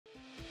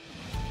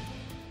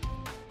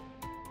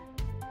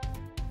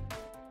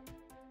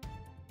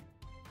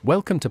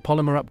Welcome to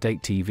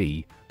Polymerupdate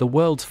TV, the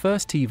world's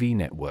first TV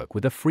network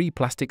with a free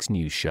plastics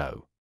news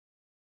show.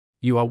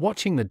 You are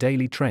watching the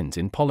daily trends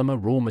in polymer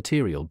raw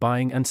material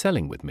buying and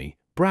selling with me,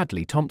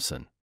 Bradley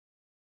Thomson.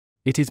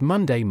 It is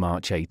Monday,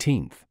 March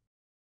 18th.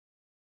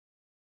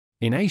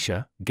 In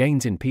Asia,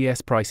 gains in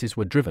PS prices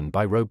were driven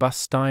by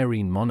robust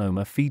styrene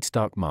monomer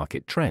feedstock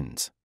market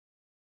trends.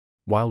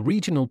 While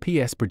regional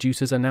PS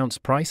producers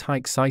announced price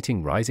hikes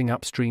citing rising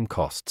upstream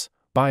costs,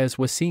 buyers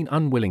were seen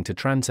unwilling to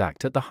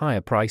transact at the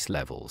higher price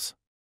levels.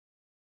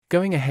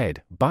 Going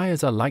ahead,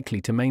 buyers are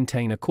likely to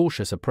maintain a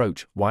cautious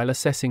approach while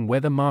assessing where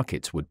the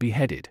markets would be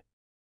headed.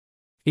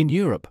 In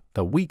Europe,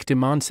 the weak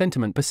demand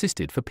sentiment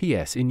persisted for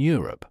PS in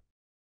Europe.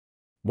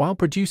 While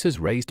producers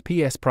raised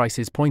PS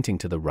prices pointing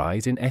to the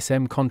rise in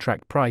SM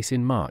contract price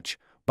in March,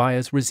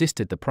 buyers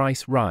resisted the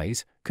price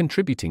rise,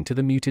 contributing to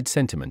the muted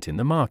sentiment in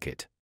the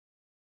market.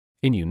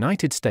 In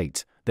United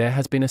States, there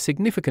has been a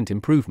significant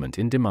improvement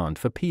in demand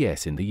for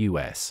PS in the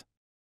US.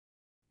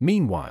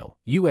 Meanwhile,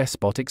 US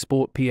spot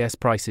export PS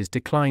prices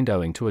declined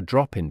owing to a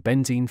drop in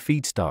benzene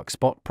feedstock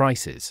spot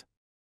prices.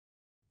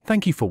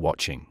 Thank you for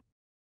watching.